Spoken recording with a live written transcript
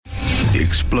The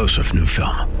explosive new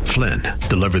film, Flynn,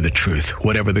 deliver the truth,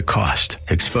 whatever the cost,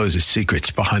 exposes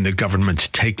secrets behind the government's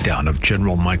takedown of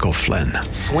General Michael Flynn.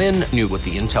 Flynn knew what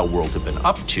the intel world had been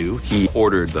up to. He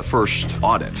ordered the first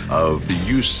audit of the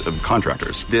use of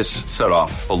contractors. This set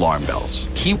off alarm bells.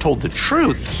 He told the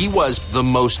truth. He was the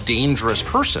most dangerous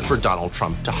person for Donald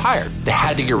Trump to hire. They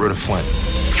had to get rid of Flynn.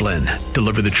 Flynn,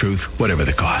 deliver the truth, whatever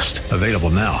the cost. Available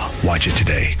now. Watch it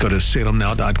today. Go to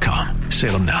salemnow.com.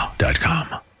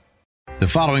 salemnow.com. The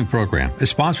following program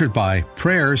is sponsored by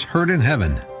Prayers Heard in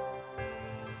Heaven.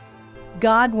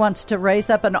 God wants to raise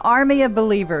up an army of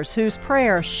believers whose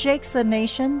prayer shakes the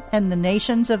nation and the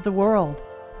nations of the world.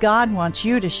 God wants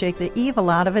you to shake the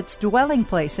evil out of its dwelling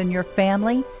place in your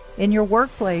family, in your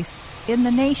workplace, in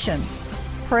the nation.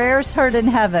 Prayers Heard in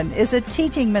Heaven is a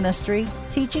teaching ministry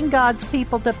teaching God's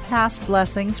people to pass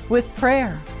blessings with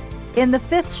prayer. In the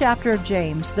 5th chapter of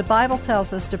James, the Bible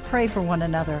tells us to pray for one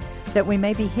another that we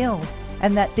may be healed,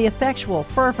 and that the effectual,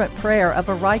 fervent prayer of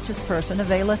a righteous person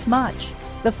availeth much.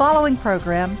 The following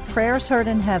program, Prayers Heard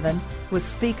in Heaven, with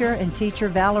speaker and teacher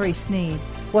Valerie Sneed,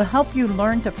 will help you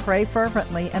learn to pray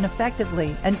fervently and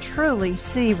effectively and truly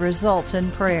see results in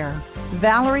prayer.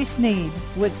 Valerie Sneed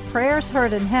with Prayers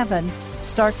Heard in Heaven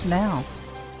starts now.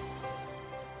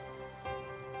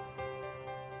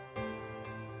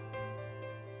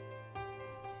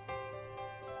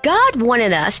 God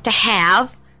wanted us to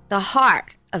have the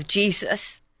heart of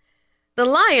Jesus, the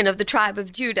Lion of the tribe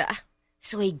of Judah.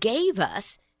 So he gave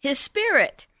us his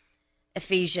Spirit.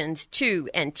 Ephesians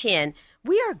 2:10.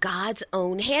 We are God's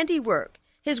own handiwork,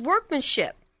 his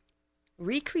workmanship,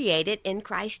 recreated in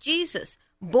Christ Jesus,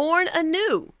 born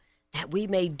anew, that we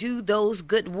may do those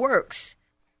good works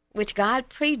which God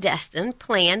predestined,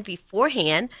 planned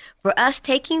beforehand for us,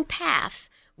 taking paths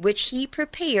which he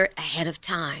prepared ahead of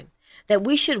time, that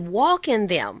we should walk in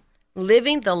them,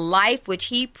 living the life which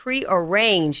he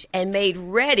prearranged and made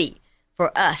ready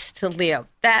for us to live.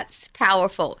 That's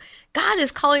powerful. God is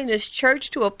calling his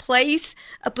church to a place,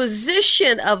 a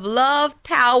position of love,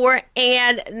 power,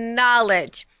 and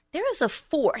knowledge. There is a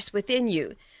force within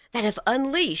you that, if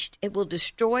unleashed, it will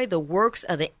destroy the works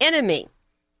of the enemy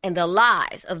and the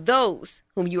lives of those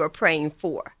whom you are praying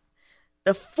for.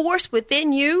 The force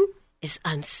within you is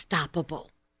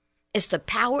unstoppable. It's the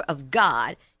power of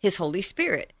God, his Holy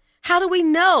Spirit. How do we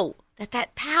know that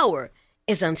that power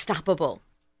is unstoppable?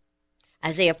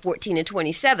 Isaiah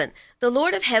 14:27, the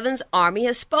Lord of heaven's army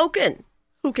has spoken.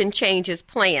 Who can change his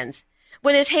plans?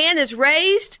 When his hand is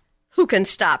raised, who can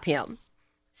stop him?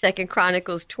 2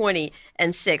 Chronicles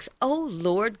 20:6, O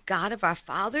Lord God of our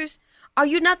fathers, are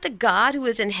you not the God who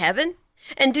is in heaven?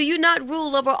 And do you not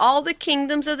rule over all the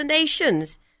kingdoms of the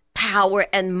nations? Power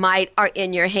and might are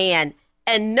in your hand,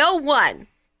 and no one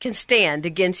can stand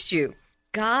against you.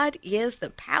 God is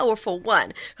the powerful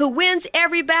one who wins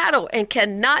every battle and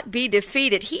cannot be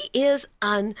defeated. He is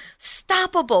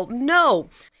unstoppable. No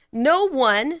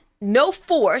one, no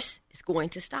force is going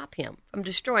to stop him from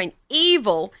destroying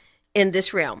evil in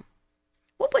this realm.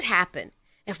 What would happen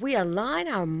if we align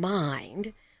our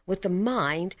mind with the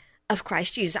mind of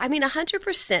Christ Jesus? I mean,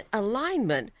 100%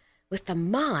 alignment with the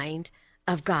mind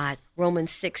of God.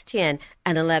 Romans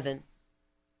 6:10-11.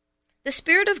 The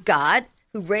Spirit of God,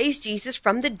 who raised Jesus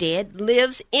from the dead,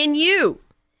 lives in you.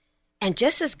 And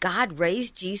just as God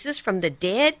raised Jesus from the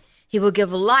dead, he will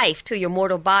give life to your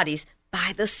mortal bodies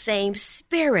by the same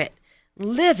Spirit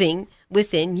living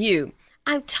within you.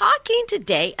 I'm talking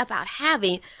today about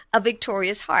having a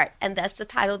victorious heart, and that's the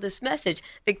title of this message,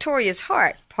 Victorious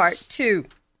Heart, Part 2.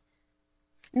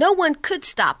 No one could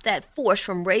stop that force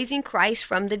from raising Christ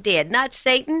from the dead. Not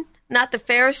Satan, not the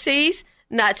Pharisees,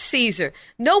 not Caesar.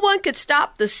 No one could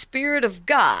stop the Spirit of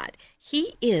God.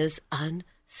 He is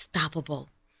unstoppable.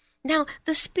 Now,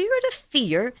 the spirit of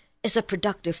fear is a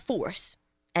productive force,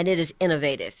 and it is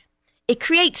innovative. It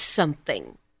creates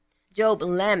something. Job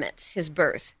laments his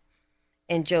birth.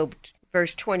 In Job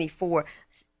verse 24,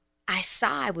 I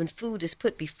sigh when food is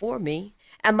put before me,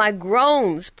 and my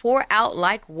groans pour out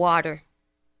like water.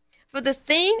 For the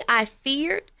thing I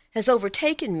feared has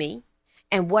overtaken me,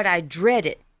 and what I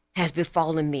dreaded has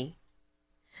befallen me.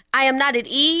 I am not at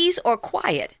ease or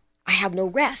quiet. I have no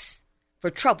rest, for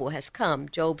trouble has come.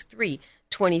 Job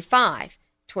 3:25,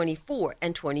 24,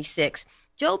 and 26.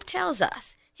 Job tells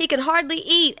us he can hardly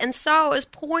eat, and sorrow is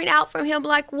pouring out from him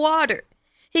like water.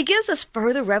 He gives us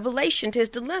further revelation to his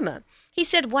dilemma. He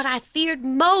said, what I feared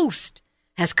most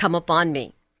has come upon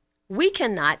me. We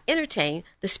cannot entertain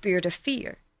the spirit of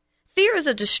fear. Fear is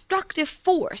a destructive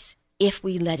force if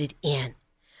we let it in.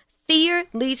 Fear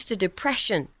leads to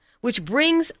depression, which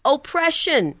brings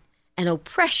oppression, and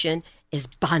oppression is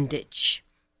bondage.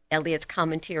 Eliot's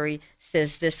commentary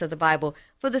says this of the Bible,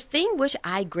 "For the thing which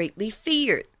I greatly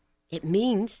feared." It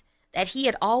means that he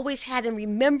had always had in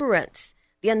remembrance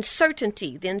the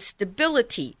uncertainty, the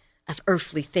instability of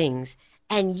earthly things,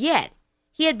 and yet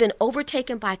he had been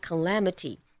overtaken by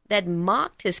calamity that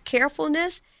mocked his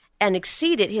carefulness and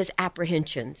exceeded his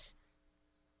apprehensions.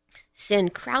 Sin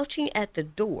crouching at the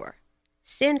door,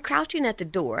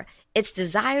 its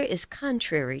desire is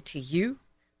contrary to you,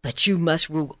 but you must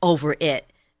rule over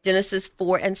it. Genesis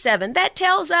 4:7. That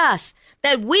tells us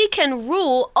that we can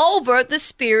rule over the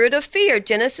spirit of fear.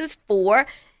 Genesis 4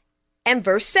 and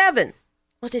verse 7.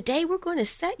 Well, today we're going to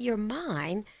set your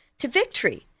mind to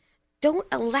victory. Don't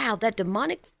allow that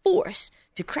demonic force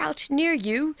to crouch near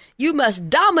you. You must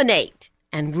dominate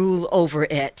and rule over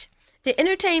it. To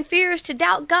entertain fear is to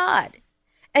doubt God,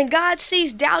 and God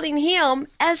sees doubting him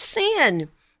as sin.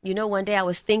 You know, one day I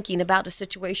was thinking about a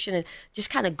situation and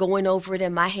just kind of going over it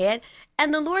in my head,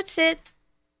 and the Lord said,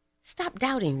 "Stop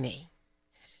doubting me.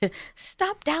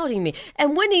 Stop doubting me."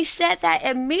 And when he said that,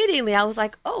 immediately I was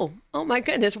like, oh my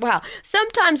goodness, wow.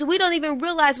 Sometimes we don't even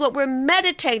realize what we're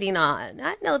meditating on.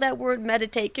 I know that word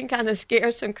meditate can kind of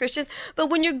scare some Christians, but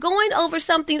when you're going over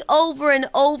something over and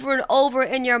over and over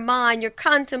in your mind, you're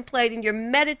contemplating, you're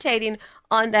meditating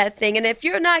on that thing. And if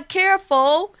you're not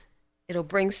careful, it'll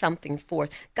bring something forth.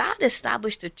 God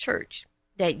established a church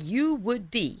that you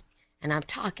would be, and I'm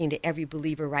talking to every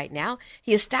believer right now.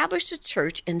 He established a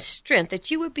church in strength,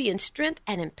 that you would be in strength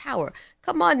and in power.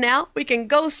 Come on now, we can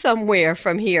go somewhere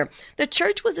from here. The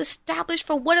church was established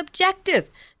for what objective?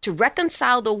 To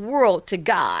reconcile the world to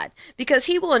God, because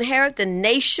he will inherit the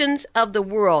nations of the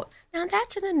world. Now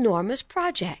that's an enormous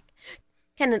project.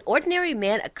 Can an ordinary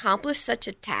man accomplish such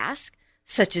a task,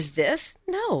 such as this?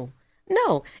 No,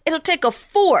 it'll take a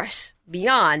force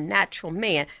beyond natural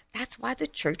man. That's why the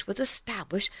church was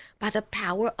established by the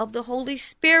power of the Holy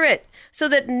Spirit, so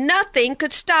that nothing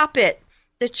could stop it.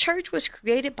 The church was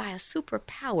created by a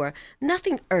superpower,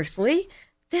 nothing earthly.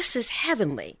 This is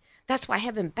heavenly. That's why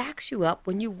heaven backs you up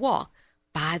when you walk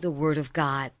by the word of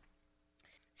God.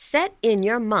 Set in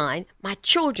your mind, my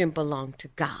children belong to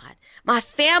God. My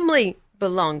family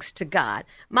belongs to God.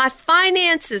 My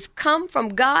finances come from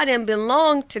God and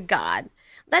belong to God.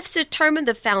 Let's determine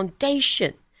the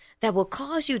foundation that will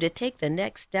cause you to take the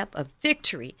next step of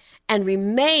victory and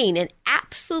remain in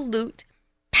absolute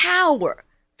power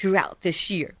throughout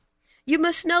this year. You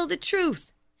must know the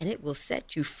truth, and it will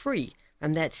set you free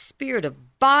from that spirit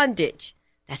of bondage,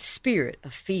 that spirit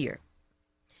of fear.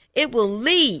 It will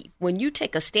leave when you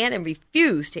take a stand and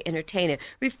refuse to entertain it.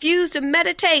 Refuse to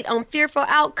meditate on fearful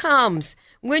outcomes.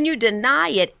 When you deny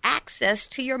it access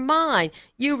to your mind,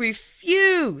 you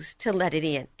refuse to let it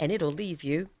in, and it'll leave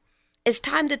you. It's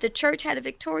time that the church had a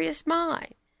victorious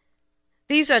mind.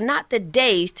 These are not the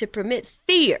days to permit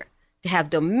fear to have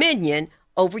dominion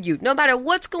over you. No matter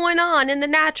what's going on in the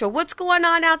natural, what's going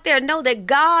on out there, know that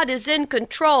God is in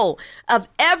control of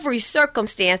every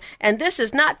circumstance, and this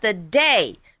is not the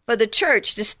day for the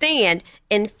church to stand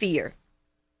in fear.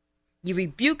 You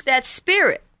rebuke that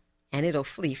spirit, and it'll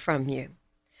flee from you.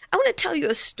 I want to tell you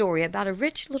a story about a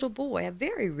rich little boy, a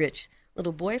very rich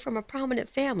little boy from a prominent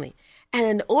family, and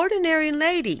an ordinary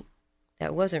lady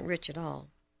that wasn't rich at all.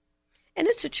 And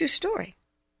it's a true story.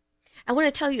 I want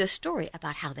to tell you a story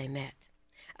about how they met.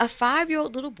 A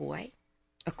 5-year-old little boy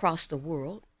across the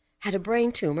world had a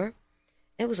brain tumor.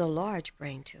 It was a large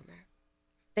brain tumor.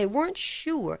 They weren't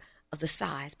sure of the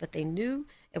size, but they knew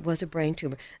it was a brain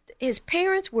tumor. His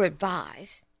parents were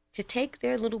advised to take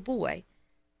their little boy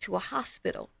to a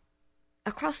hospital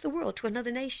across the world, to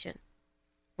another nation,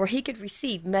 where he could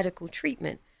receive medical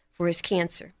treatment for his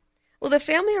cancer. Well, the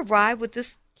family arrived with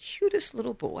this cutest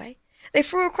little boy. They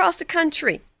flew across the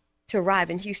country to arrive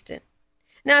in Houston.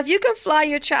 Now, if you can fly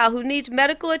your child who needs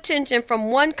medical attention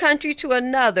from one country to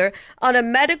another on a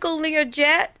medical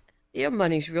Learjet, your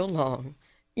money's real long.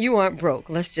 You aren't broke,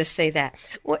 let's just say that.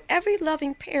 Well, every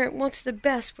loving parent wants the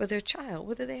best for their child,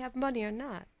 whether they have money or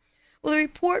not. Well, the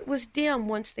report was dim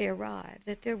once they arrived,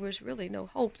 that there was really no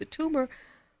hope. The tumor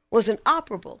was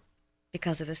inoperable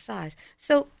because of its size.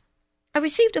 So I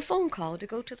received a phone call to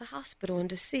go to the hospital and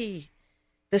to see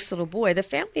this little boy. The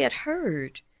family had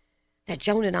heard that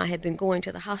Joan and I had been going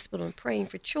to the hospital and praying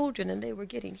for children, and they were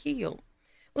getting healed.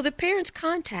 Well, the parents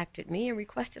contacted me and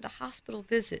requested a hospital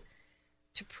visit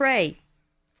to pray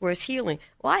for his healing.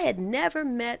 Well, I had never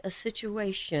met a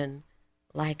situation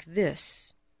like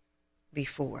this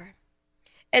before.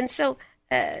 And so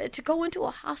to go into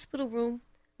a hospital room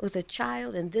with a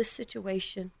child in this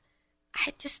situation, I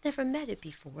had just never met it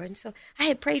before. And so I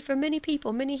had prayed for many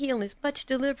people, many healings, much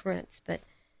deliverance, but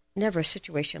never a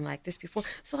situation like this before.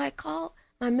 So I called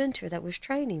my mentor that was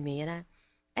training me,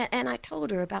 and I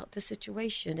told her about the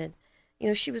situation,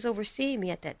 and she was overseeing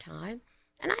me at that time,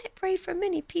 and I had prayed for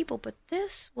many people, but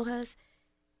this was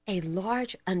a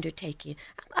large undertaking.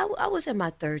 I was in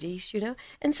my 30s,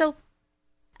 and so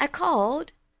I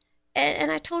called,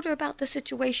 and I told her about the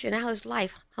situation, how his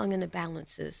life hung in the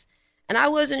balances, and I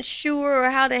wasn't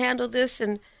sure how to handle this,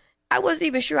 and I wasn't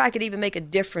even sure I could even make a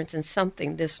difference in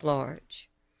something this large.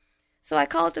 So I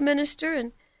called the minister,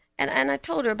 and I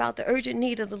told her about the urgent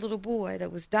need of the little boy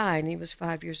that was dying. He was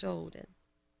 5 years old and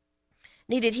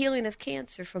needed healing of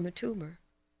cancer from a tumor.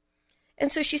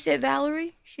 And so she said,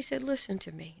 Valerie, she said, listen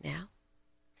to me now.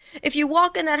 If you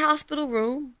walk in that hospital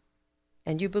room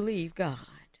and you believe God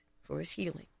for his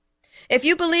healing, if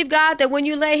you believe God that when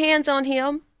you lay hands on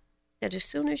him, that as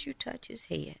soon as you touch his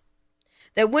head,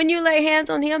 that when you lay hands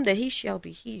on him, that he shall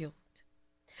be healed.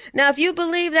 Now, if you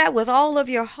believe that with all of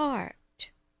your heart,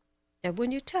 that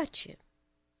when you touch him,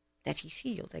 that he's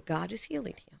healed, that God is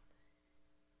healing him,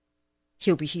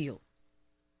 he'll be healed.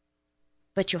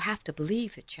 But you'll have to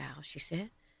believe it, child, she said,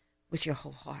 with your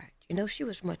whole heart. She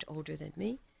was much older than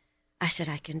me. I said,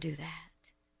 I can do that.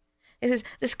 And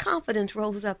this confidence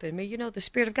rose up in me, the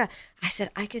Spirit of God. I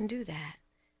said, I can do that.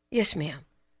 Yes, ma'am,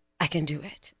 I can do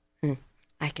it.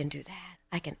 I can do that.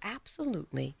 I can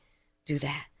absolutely do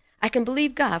that. I can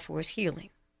believe God for his healing.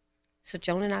 So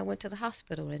Joan and I went to the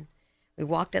hospital, and we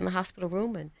walked in the hospital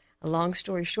room, and a long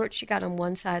story short, she got on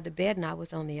one side of the bed, and I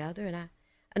was on the other, and I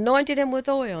anointed him with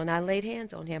oil, and I laid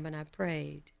hands on him, and I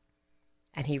prayed,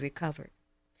 and he recovered.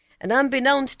 And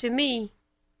unbeknownst to me,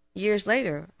 years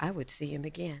later, I would see him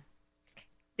again.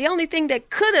 The only thing that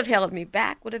could have held me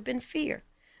back would have been fear.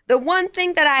 The one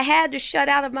thing that I had to shut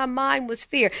out of my mind was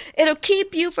fear. It'll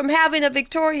keep you from having a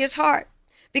victorious heart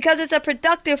because it's a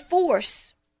productive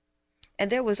force. And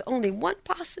there was only one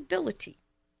possibility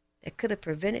that could have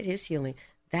prevented his healing.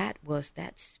 That was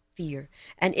that fear.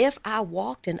 And if I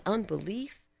walked in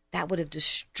unbelief, that would have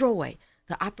destroyed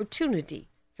the opportunity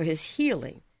for his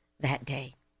healing that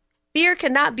day. Fear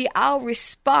cannot be our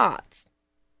response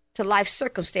to life's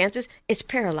circumstances. It's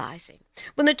paralyzing.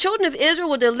 When the children of Israel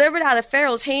were delivered out of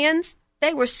Pharaoh's hands,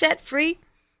 they were set free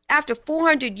after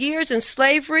 400 years in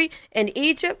slavery in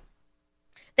Egypt.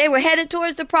 They were headed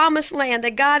towards the promised land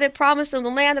that God had promised them, the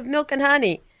land of milk and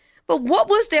honey. But what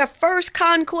was their first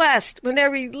conquest when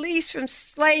they're released from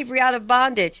slavery out of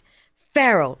bondage?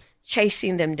 Pharaoh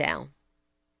chasing them down.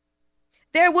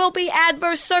 There will be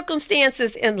adverse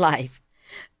circumstances in life.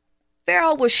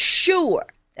 Pharaoh was sure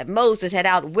that Moses had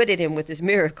outwitted him with his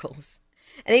miracles.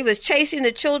 And he was chasing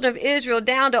the children of Israel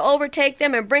down to overtake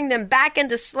them and bring them back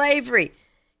into slavery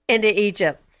into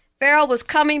Egypt. Pharaoh was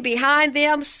coming behind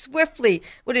them swiftly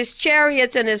with his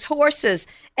chariots and his horses.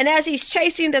 And as he's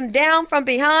chasing them down from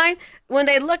behind, when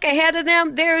they look ahead of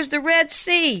them, there's the Red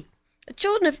Sea. The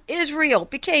children of Israel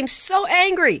became so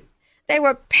angry. They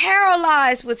were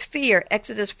paralyzed with fear,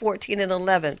 Exodus 14 and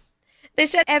 11. They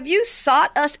said, have you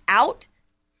sought us out?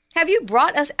 Have you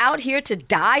brought us out here to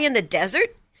die in the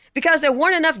desert? Because there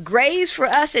weren't enough graves for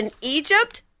us in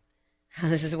Egypt?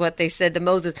 This is what they said to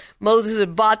Moses. Moses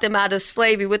had bought them out of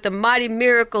slavery with the mighty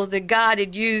miracles that God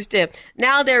had used him.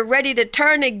 Now they're ready to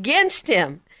turn against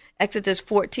him. Exodus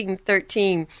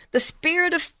 14:13. The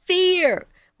spirit of fear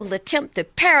will attempt to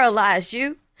paralyze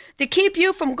you, to keep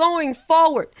you from going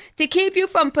forward, to keep you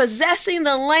from possessing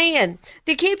the land,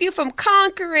 to keep you from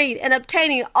conquering and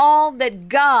obtaining all that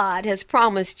God has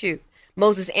promised you.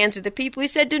 Moses answered the people. He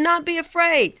said, do not be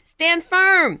afraid. Stand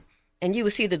firm, and you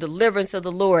will see the deliverance of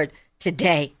the Lord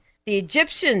today. The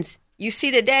Egyptians you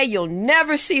see today, you'll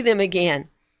never see them again.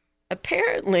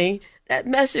 Apparently, that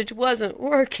message wasn't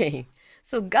working.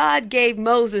 So God gave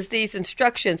Moses these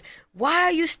instructions. Why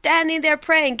are you standing there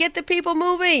praying? Get the people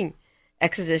moving.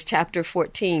 Exodus chapter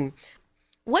 14.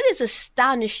 What is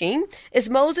astonishing is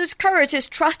Moses' courage, his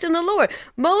trust in the Lord.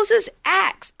 Moses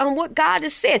acts on what God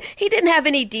has said. He didn't have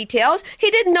any details.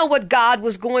 He didn't know what God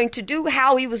was going to do,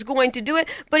 how he was going to do it,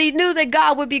 but he knew that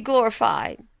God would be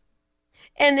glorified.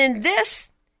 And in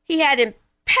this, he had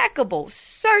impeccable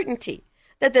certainty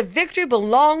that the victory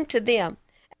belonged to them.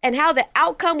 And how the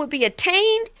outcome would be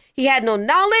attained, he had no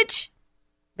knowledge,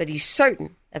 but he's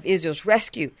certain of Israel's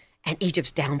rescue and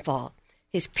Egypt's downfall.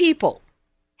 His people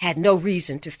had no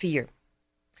reason to fear.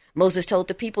 Moses told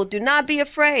the people, do not be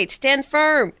afraid, stand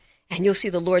firm, and you'll see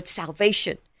the Lord's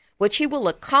salvation, which he will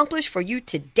accomplish for you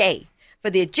today.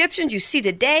 For the Egyptians you see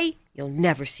today, you'll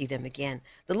never see them again.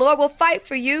 The Lord will fight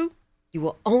for you. You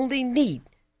will only need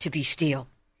to be still.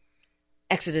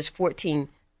 Exodus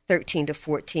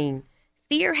 14:13-14.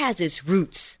 Fear has its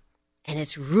roots, and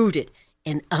it's rooted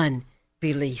in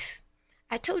unbelief.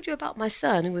 I told you about my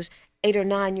son who was 8 or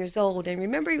 9 years old. And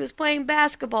remember, he was playing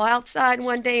basketball outside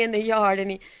one day in the yard,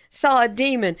 and he saw a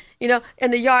demon, in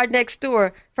the yard next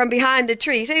door from behind the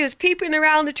tree. So he was peeping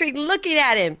around the tree, looking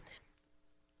at him.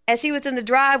 As he was in the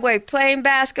driveway playing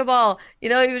basketball, he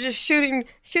was just shooting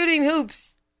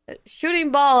hoops,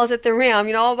 shooting balls at the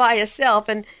rim, all by himself.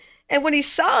 And when he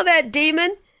saw that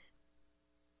demon,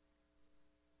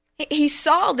 he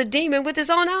saw the demon with his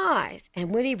own eyes.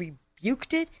 And when he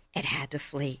rebuked it, it had to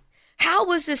flee. How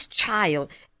was this child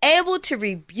able to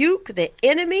rebuke the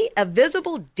enemy, a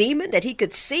visible demon that he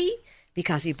could see?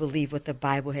 Because he believed what the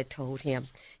Bible had told him.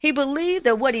 He believed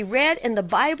that what he read in the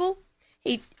Bible,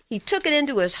 he took it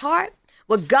into his heart.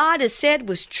 What God had said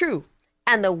was true.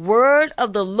 And the word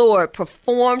of the Lord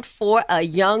performed for a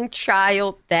young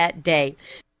child that day.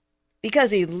 Because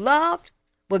he loved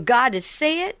what God had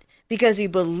said, because he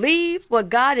believed what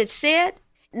God had said,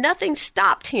 nothing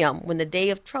stopped him when the day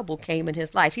of trouble came in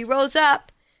his life. He rose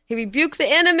up, he rebuked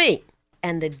the enemy,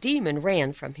 and the demon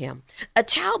ran from him. A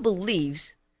child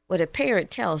believes what a parent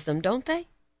tells them, don't they?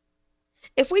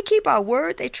 If we keep our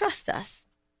word, they trust us.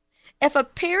 If a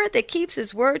parent that keeps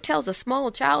his word tells a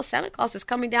small child Santa Claus is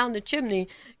coming down the chimney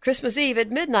Christmas Eve at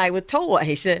midnight with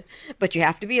toys, but you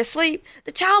have to be asleep,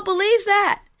 the child believes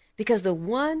that because the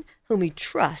one whom he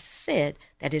trusts said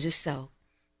that it is so.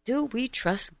 Do we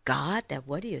trust God that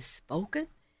what he has spoken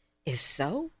is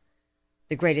so?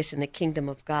 The greatest in the kingdom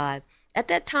of God. At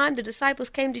that time, the disciples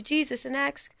came to Jesus and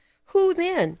asked, who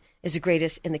then is the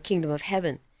greatest in the kingdom of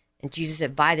heaven? And Jesus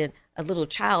invited a little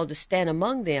child to stand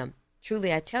among them.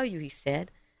 Truly, I tell you, he said,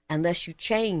 unless you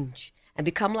change and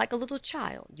become like a little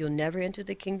child, you'll never enter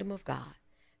the kingdom of God.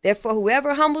 Therefore,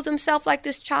 whoever humbles himself like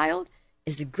this child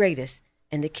is the greatest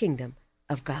in the kingdom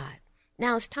of God.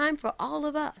 Now it's time for all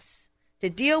of us to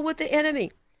deal with the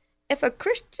enemy. If a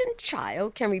Christian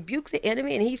child can rebuke the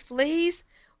enemy and he flees,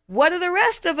 what are the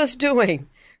rest of us doing?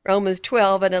 Romans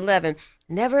 12:11,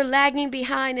 never lagging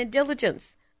behind in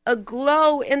diligence,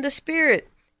 aglow in the Spirit,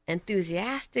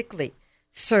 enthusiastically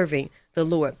serving the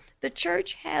Lord. The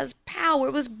church has power.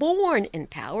 It was born in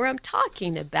power. I'm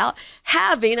talking about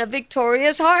having a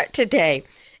victorious heart today.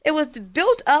 It was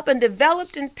built up and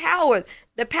developed in power.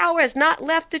 The power has not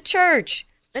left the church.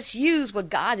 Let's use what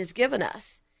God has given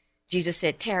us. Jesus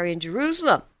said, tarry in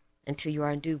Jerusalem until you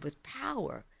are endued with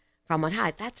power from on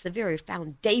high. That's the very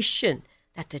foundation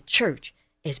that the church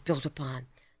is built upon.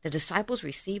 The disciples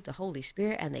received the Holy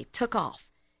Spirit and they took off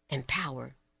in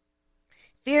power.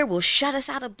 Fear will shut us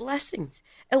out of blessings.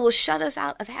 It will shut us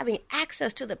out of having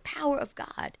access to the power of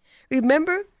God.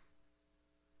 Remember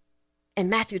in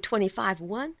Matthew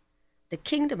 25:1, the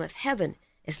kingdom of heaven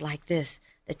is like this.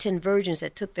 The 10 virgins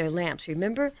that took their lamps.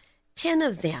 Remember, 10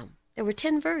 of them, there were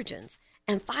 10 virgins,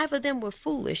 and 5 of them were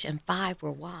foolish and 5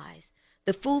 were wise.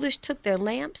 The foolish took their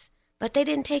lamps, but they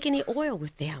didn't take any oil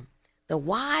with them. The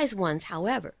wise ones,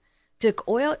 however, took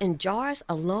oil in jars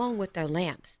along with their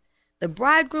lamps. The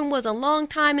bridegroom was a long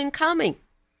time in coming,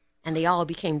 and they all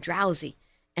became drowsy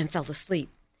and fell asleep.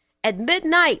 At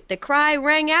midnight, the cry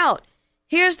rang out,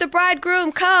 here's the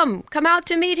bridegroom, come out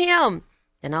to meet him.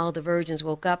 Then all the virgins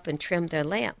woke up and trimmed their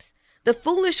lamps. The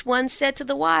foolish ones said to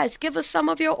the wise, give us some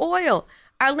of your oil.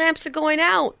 Our lamps are going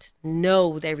out.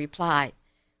 No, they replied,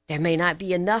 there may not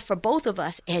be enough for both of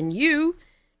us and you.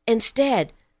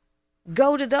 Instead,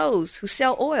 go to those who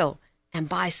sell oil and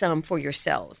buy some for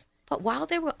yourselves. But while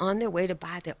they were on their way to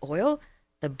buy the oil,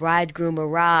 the bridegroom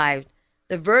arrived.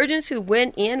 The virgins who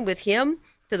went in with him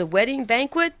to the wedding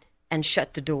banquet and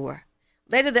shut the door.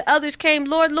 Later the others came,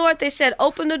 Lord, Lord, they said,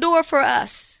 open the door for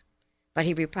us. But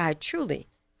he replied, truly,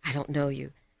 I don't know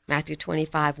you. Matthew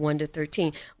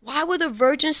 25:1-13. Why were the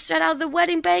virgins shut out of the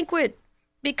wedding banquet?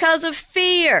 Because of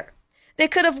fear. They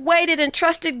could have waited and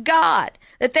trusted God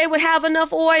that they would have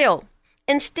enough oil.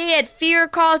 Instead, fear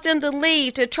caused them to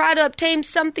leave to try to obtain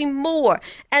something more,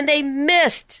 and they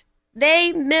missed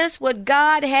what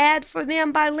God had for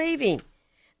them by leaving.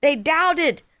 They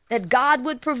doubted that God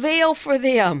would prevail for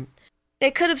them.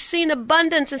 They could have seen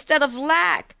abundance instead of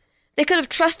lack. They could have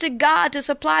trusted God to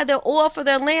supply the oil for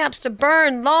their lamps to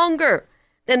burn longer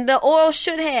than the oil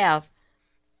should have.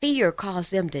 Fear caused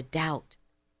them to doubt,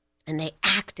 and they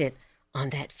acted on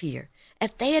that fear.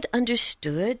 If they had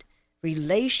understood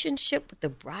relationship with the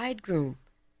bridegroom,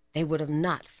 they would have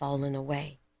not fallen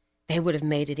away. They would have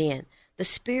made it in. The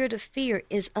spirit of fear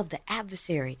is of the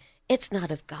adversary. It's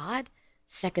not of God.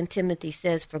 2 Timothy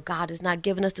says, for God has not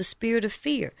given us the spirit of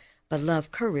fear, but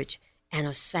love, courage, and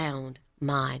a sound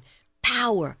mind.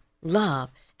 Power,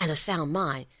 love, and a sound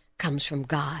mind comes from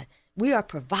God. We are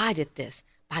provided this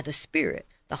by the Spirit,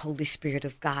 the Holy Spirit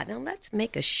of God. Now let's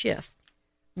make a shift.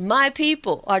 My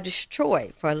people are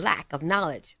destroyed for lack of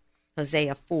knowledge.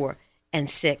 Hosea 4 and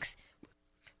 6.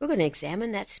 We're going to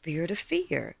examine that spirit of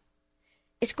fear.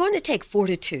 It's going to take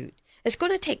fortitude. It's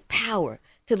going to take power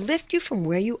to lift you from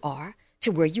where you are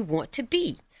to where you want to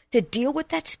be, to deal with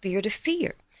that spirit of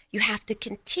fear. You have to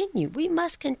continue. We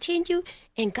must continue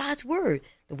in God's word.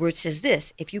 The word says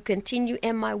this, if you continue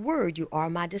in my word, you are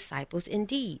my disciples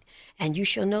indeed, and you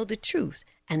shall know the truth,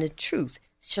 and the truth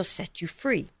shall set you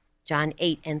free. John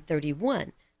 8 and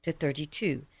 31 to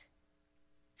 32.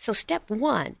 So step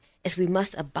one is we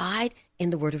must abide in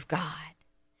the word of God.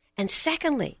 And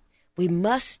secondly, we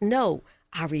must know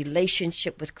our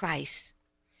relationship with Christ.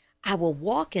 I will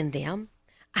walk in them.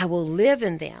 I will live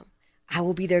in them. I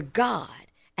will be their God,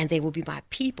 and they will be my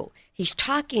people. He's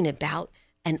talking about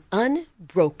an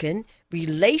unbroken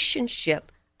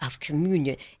relationship of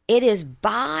communion. It is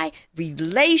by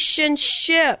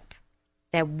relationship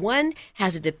that one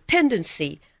has a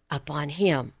dependency upon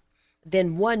him.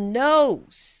 Then one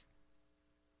knows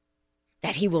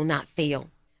that he will not fail.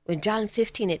 In John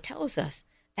 15, it tells us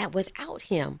that without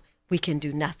him, we can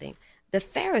do nothing. The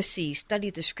Pharisees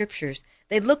studied the scriptures.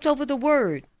 They looked over the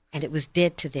word, and it was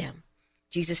dead to them.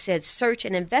 Jesus said, search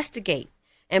and investigate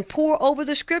and pore over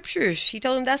the scriptures. He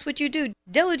told them that's what you do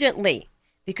diligently,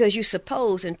 because you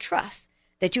suppose and trust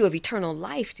that you have eternal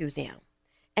life through them.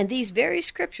 And these very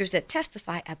scriptures that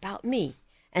testify about me,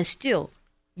 and still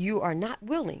you are not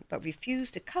willing, but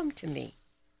refuse to come to me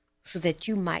so that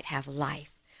you might have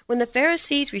life. When the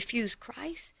Pharisees refused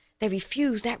Christ, they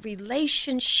refused that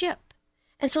relationship.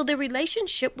 And so the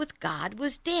relationship with God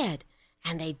was dead,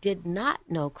 and they did not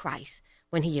know Christ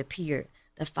when he appeared.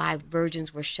 The 5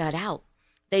 virgins were shut out.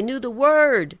 They knew the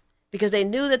word because they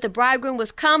knew that the bridegroom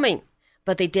was coming,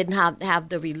 but they did not have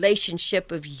the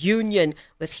relationship of union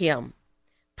with him.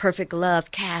 Perfect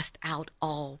love casts out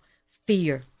all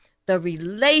fear. The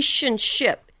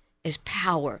relationship is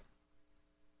power.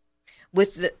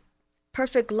 With the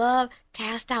perfect love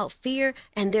cast out fear,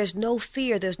 and there's no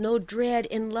fear, there's no dread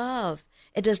in love.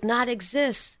 It does not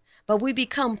exist. But we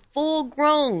become full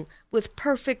grown with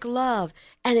perfect love,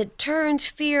 and it turns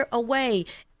fear away.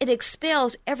 It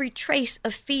expels every trace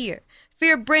of fear.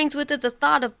 Fear brings with it the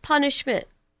thought of punishment.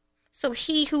 So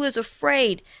he who is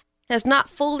afraid has not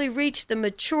fully reached the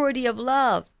maturity of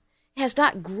love, has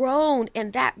not grown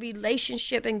in that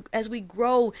relationship. And as we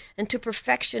grow into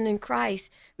perfection in Christ,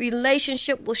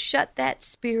 relationship will shut that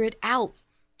spirit out.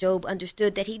 Job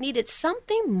understood that he needed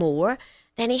something more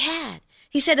than he had.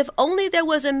 He said, if only there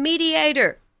was a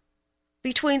mediator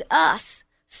between us,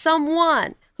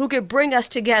 someone who could bring us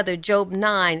together, Job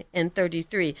 9 and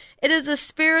 33. It is the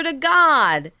Spirit of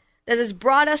God that has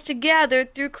brought us together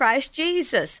through Christ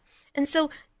Jesus. And so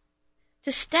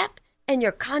to step in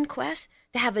your conquest,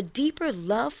 to have a deeper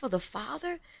love for the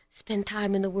Father, spend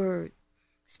time in the Word.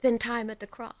 Spend time at the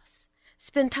cross.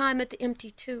 Spend time at the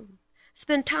empty tomb.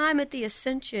 Spend time at the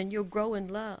ascension. You'll grow in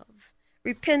love.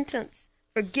 Repentance,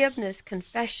 forgiveness,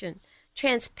 confession,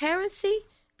 transparency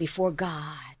before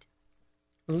God.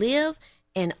 Live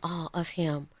in awe of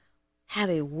him. Have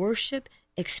a worship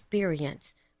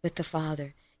experience with the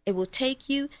Father. It will take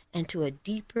you into a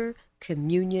deeper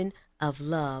communion of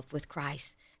love with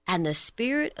Christ. And the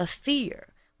spirit of fear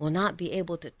will not be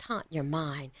able to taunt your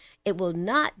mind. It will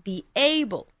not be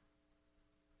able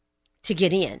to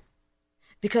get in,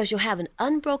 because you'll have an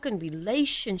unbroken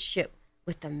relationship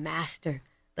with the Master,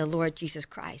 the Lord Jesus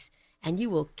Christ, and you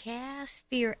will cast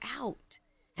fear out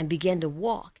and begin to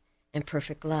walk in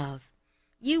perfect love.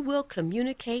 You will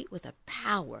communicate with a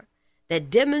power that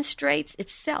demonstrates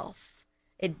itself.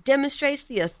 It demonstrates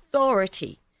the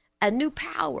authority, a new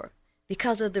power,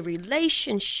 because of the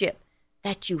relationship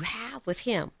that you have with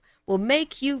him will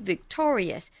make you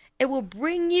victorious. It will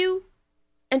bring you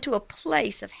into a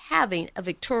place of having a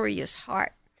victorious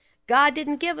heart. God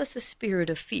didn't give us a spirit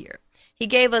of fear. He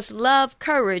gave us love,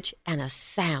 courage, and a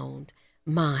sound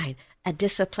mind, a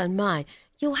disciplined mind.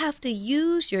 You'll have to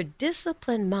use your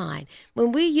disciplined mind.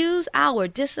 When we use our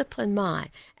disciplined mind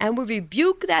and we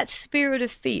rebuke that spirit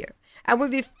of fear and we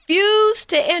refuse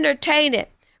to entertain it,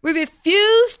 we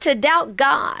refuse to doubt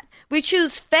God, we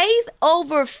choose faith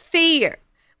over fear.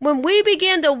 When we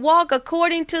begin to walk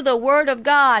according to the word of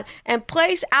God and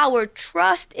place our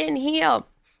trust in him,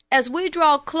 as we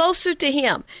draw closer to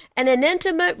him in an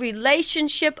intimate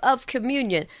relationship of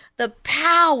communion, the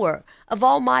power of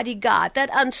Almighty God,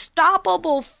 that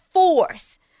unstoppable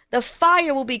force, the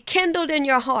fire will be kindled in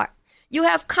your heart. You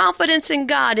have confidence in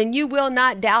God and you will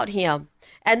not doubt him.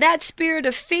 And that spirit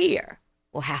of fear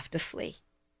will have to flee.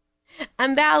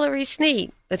 I'm Valerie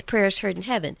Sneed with Prayers Heard in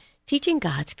Heaven, teaching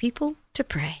God's people to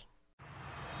pray.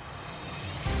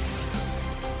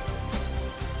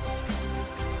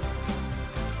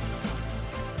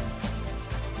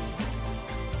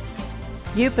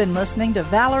 You've been listening to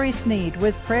Valerie Sneed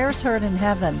with Prayers Heard in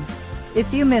Heaven.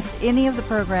 If you missed any of the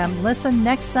program, listen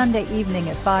next Sunday evening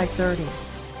at 5:30.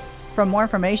 For more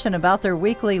information about their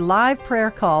weekly live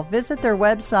prayer call, visit their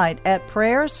website at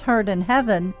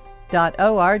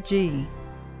prayersheardinheaven.org.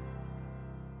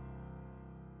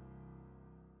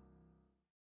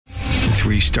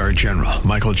 Three-star General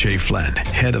Michael J. Flynn,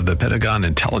 head of the Pentagon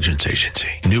Intelligence Agency,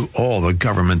 knew all the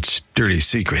government's dirty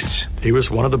secrets. He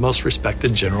was one of the most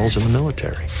respected generals in the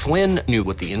military. Flynn knew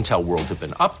what the intel world had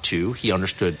been up to. He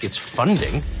understood its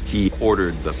funding. He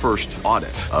ordered the first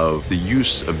audit of the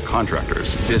use of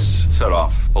contractors. This set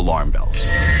off alarm bells.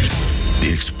 The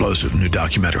explosive new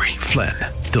documentary, Flynn,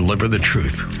 Deliver the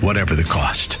Truth, Whatever the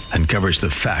Cost, uncovers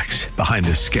the facts behind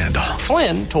this scandal.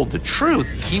 Flynn told the truth.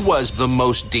 He was the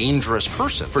most dangerous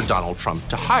person for Donald Trump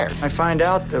to hire. I find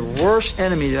out the worst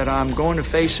enemy that I'm going to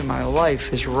face in my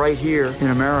life is right here in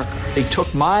America. They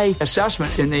took my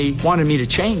assessment and they wanted me to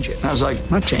change it. And I was like, I'm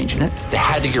not changing it. They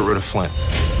had to get rid of Flynn.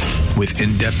 With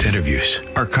in-depth interviews,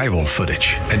 archival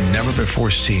footage, and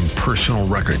never-before-seen personal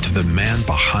records of the man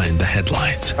behind the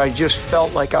headlines. I just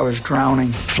felt like I was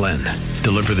drowning. Flynn,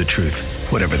 Deliver the Truth,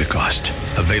 Whatever the Cost.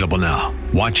 Available now.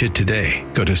 Watch it today.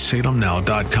 Go to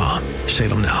salemnow.com.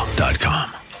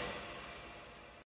 salemnow.com.